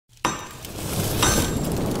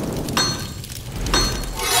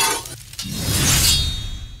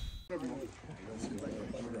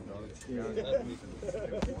My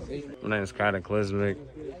name is Cataclysmic.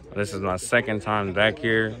 This is my second time back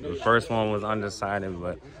here. The first one was undecided,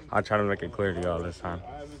 but I'll try to make it clear to y'all this time.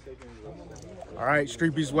 All right,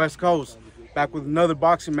 Streetbeefs West Coast, back with another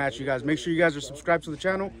boxing match, you guys. Make sure you guys are subscribed to the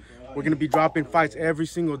channel. We're going to be dropping fights every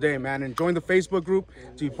single day, man. And join the Facebook group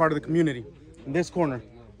to be part of the community. In this corner,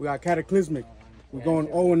 we got Cataclysmic. We're going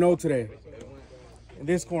 0-0 today. In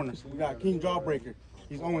this corner, we got King Jawbreaker.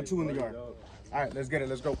 He's 0-2 in the yard. All right, let's get it.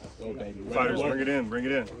 Let's go. Fighters, bring it in. Bring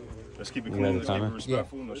it in. Let's keep it clean. Let's keep it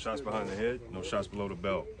respectful. No shots behind the head. No shots below the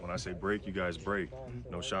belt. When I say break, you guys break.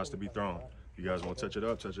 No shots to be thrown. If you guys want to touch it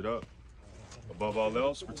up, touch it up. Above all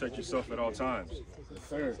else, protect yourself at all times.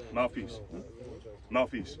 Sir. Mouthpiece.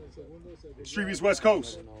 Mouthpiece. Streetbeefs West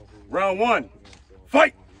Coast. Round one.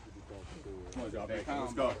 Fight! Come on, Jawbreaker.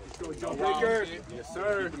 Let's go. Jawbreaker. Yes,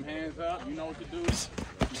 sir. Keep them hands up. You know what to do. You built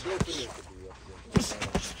for this.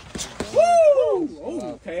 Woo!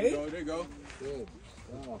 Oh, okay. There you go. Good.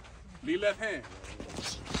 Lead left hand.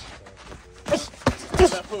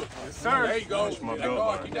 Left hook. Yes, sir. There you go. Keep that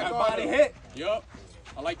guard. Keep that body hit. Yup.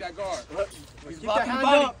 I like that guard. He's blocking the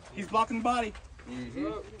body. He's blocking the body.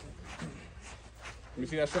 Let me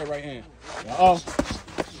see that straight right hand. Uh-oh.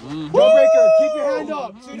 Jawbreaker, keep your hand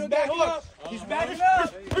up so you don't get hooked. He's backing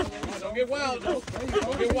up. Don't get wild, though.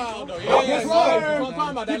 Don't get wild, though. Yeah,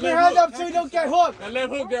 keep your hand up so you don't get hooked. That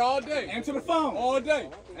left hook there all day. And to the phone. All day.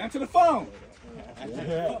 And to the phone.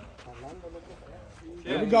 There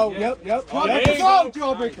we go. Yep. Let's go,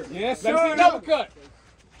 Jawbreaker. Yes, sir. Let me see the uppercut.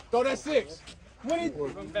 Throw that 6.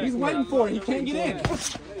 He's waiting for it. He can't get in.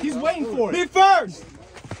 He's waiting for it. Be first.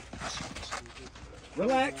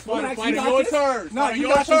 Relax. Fight your turn. No, you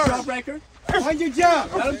got this, Jawbreaker. Find your jab.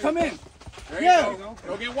 Let him come in. There you go.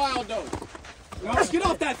 Don't get wild, though. No, get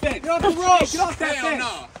off that fence. Get off the rope. Get off that fence.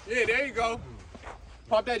 No. Yeah, there you go.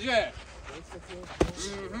 Pop that jab.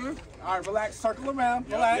 All right, relax. Circle around.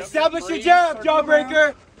 Relax. Yep. Establish your jab,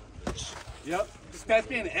 Jawbreaker. Yep. Step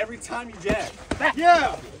in every time you jab.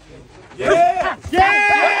 Yeah. Yeah.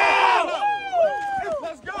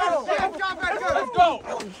 Let's go. Let's go.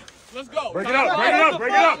 Let's go. Break it up. Break it up.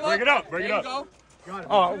 Break it up. Break it up. Break it up.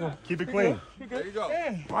 Oh, Keep it clean. There you go.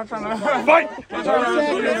 Fight!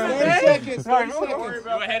 30 seconds.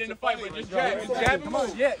 Go ahead in the fight, but just jab. Jab and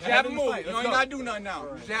move. Yeah, Jab and move. You ain't got to do nothing now.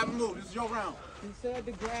 Jab and move. This is your round. He said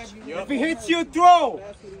to grab you. If he hits you, throw.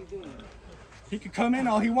 That's what he's doing. He can come in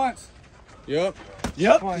all he wants. Yep.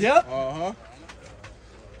 Yep.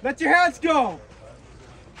 Let your hands go.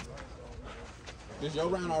 This is your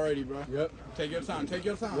round already, bro. Yep. Take your time. Take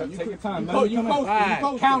your time. Yep, take your time. You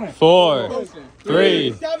posting. Count it. 4, 3,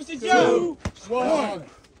 Establish your jab. 1.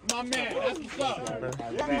 My man, that's what's up.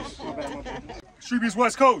 Streetbeefs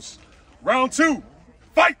West Coast. Round 2.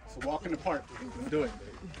 Fight! So walk in the park. Do it.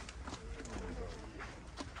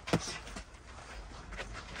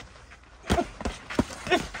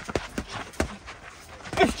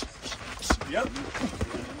 Yep.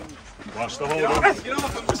 Watch the hold. Get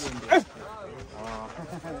off.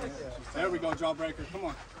 There we go, Jawbreaker. Come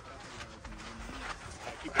on.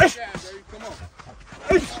 Keep that jab, baby. Come on.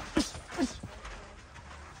 He's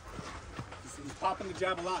popping the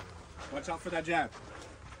jab a lot. Watch out for that jab.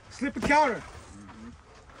 Slip a counter.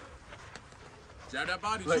 Jab that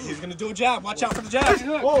body, Look, too. he's going to do a jab. Watch out for the jab.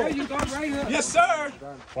 There you go, right here. Yes, sir.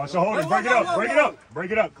 Watch the hold. Break it up. Break it up.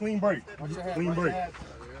 Break it up. Clean break. Clean break.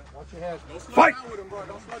 Watch your head. Don't slug Fight! it out with him, bro.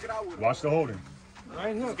 Don't slug it out with him. Watch the holding.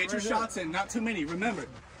 Right here. Get your shots in. Not too many. Remember,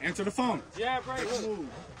 answer the phone. Jab right here.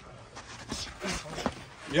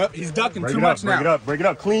 Yep, he's ducking Break too it up. much Break it now. up. Break it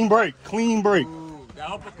up. Clean break. Clean break. Ooh, that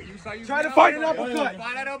uppercut. You saw you Try to get find an uppercut. uppercut.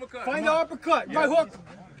 Find that uppercut. Find the uppercut. Right hook.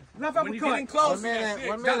 Left When you're getting uppercut. close, that's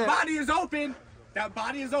it. That body is open. That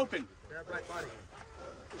body is open.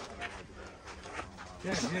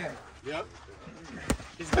 Yeah. Yep.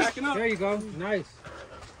 He's backing up. There you go. Nice.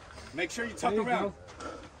 Make sure you tuck There you around. go.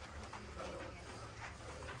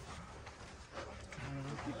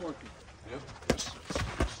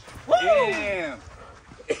 Damn.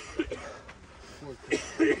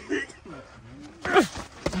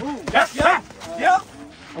 Yep.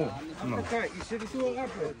 Uppercut. You should have threw an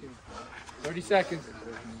uppercut. 30 seconds.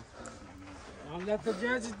 I'll let the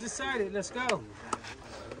judges decide it. Let's go.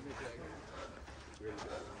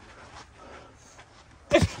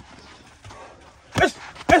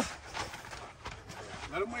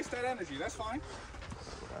 Let him waste that energy. That's fine.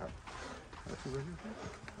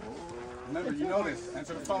 Remember, you know this.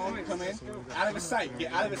 Answer the phone and come in. Out of his sight.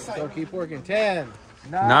 Get out of his sight. So keep working. 10,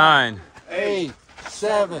 9, 8,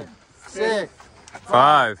 7, 6,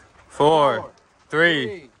 5, 4,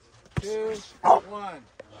 3. 2, 1.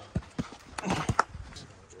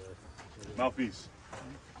 Mouthpiece.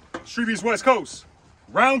 Streetbeefs West Coast.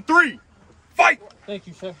 Round 3. Fight! Thank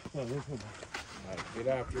you, sir.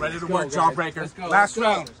 Ready to work, Jawbreaker. Last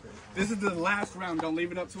round. This is the last round. Don't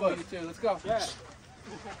leave it up to us. Let's go. Yeah.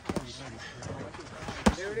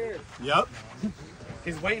 There it is. Yep.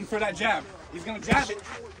 He's waiting for that jab. He's gonna jab it.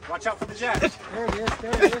 Watch out for the jab. There it is.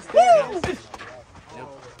 There it is. There it is.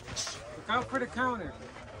 Look out for the counter.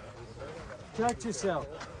 Protect yourself.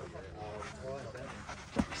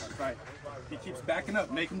 That's right. He keeps backing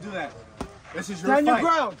up. Make him do that. This is your Stand fight. your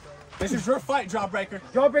ground. This is your fight, Jawbreaker.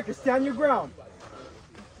 Jawbreaker, stand your ground.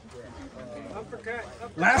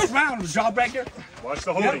 Last round, Jawbreaker. Watch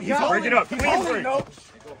the holding. He's Break it up. He's Clean holding, break. no. Hey,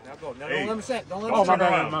 Don't let him set. Don't let him don't set.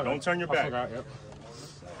 turn around. Don't turn your back.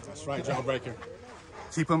 That's right, Jawbreaker.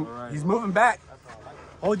 Keep him. He's moving back.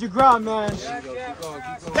 Hold your ground, man.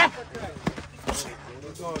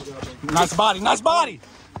 Nice body. Nice body.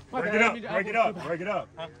 Break it up. Break it up. Break it up.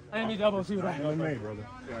 I didn't mean double see what I Well made, brother.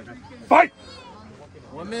 Fight!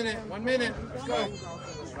 1 minute. 1 minute. Let's go.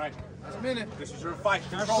 That's right. That's a minute. This is your fight.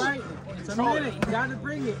 That's Control right. it. It's a Control minute. it. You gotta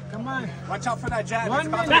bring it. Come on. Watch out for that jab. 1 He's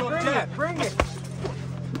about minute. to go Bring jab. it. Bring it.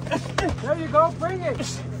 There you go. Bring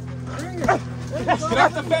it. Bring it. Get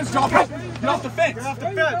off the fence, Jawbreaker. Get off the fence. There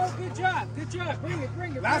you go. Good job. Good job. Bring it.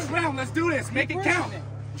 Bring it. Last round. Let's do this. Make it count.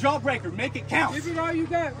 Jawbreaker, make it count. Give it all you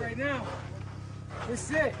got right now.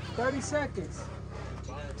 That's it. 30 seconds.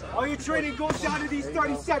 All your training goes down to these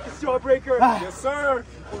 30 seconds, Jawbreaker. Yes, sir.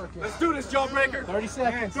 Let's do this, Jawbreaker. 30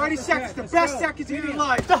 seconds. 30 seconds, the best seconds of your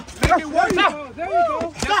life. Make it work. There you go. There you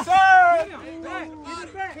go. Yes, sir. Get it back. Get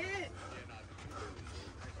it back.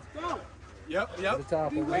 Go.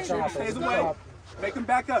 Yep. Be waiting. Stays away. Make him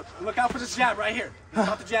back up. Look out for this jab right here. He's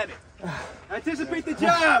about to jab it. Anticipate the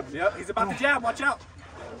jab. Yep, he's about to jab. Watch out.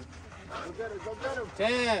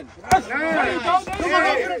 10. There you go.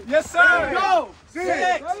 There you go. Yes, sir. Go. 6,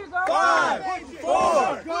 There you go. 5,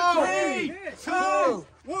 4, 3, 2,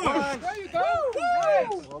 1. There you go.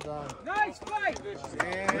 Nice. Well done. Nice fight.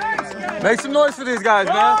 Nice fight. Make some noise for these guys,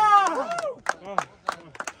 man.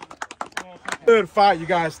 Good fight, you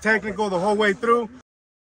guys. Technical the whole way through.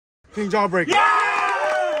 King Jawbreaker.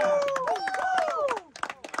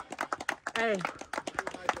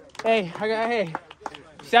 Hey.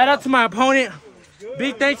 Shout out to my opponent.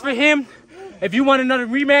 Big thanks for him. If you want another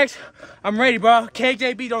rematch, I'm ready, bro.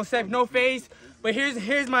 KJB don't accept no phase. But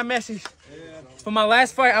here's my message. For my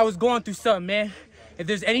last fight, I was going through something, man. If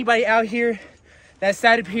there's anybody out here that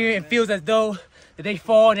sat up here and feels as though that they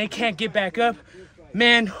fall and they can't get back up,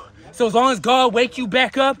 man, so as long as God wake you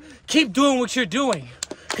back up, keep doing what you're doing.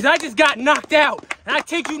 Cause I just got knocked out. And I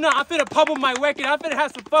take you now, I'm finna pump up my record. I'm finna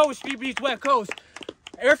have some fun with Streetbeefs West Coast.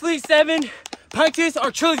 Earthly 7 punches,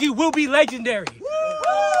 our trilogy will be legendary.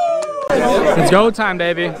 It's go time,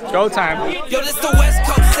 baby. It's go time. Yo, this the West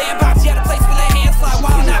Coast.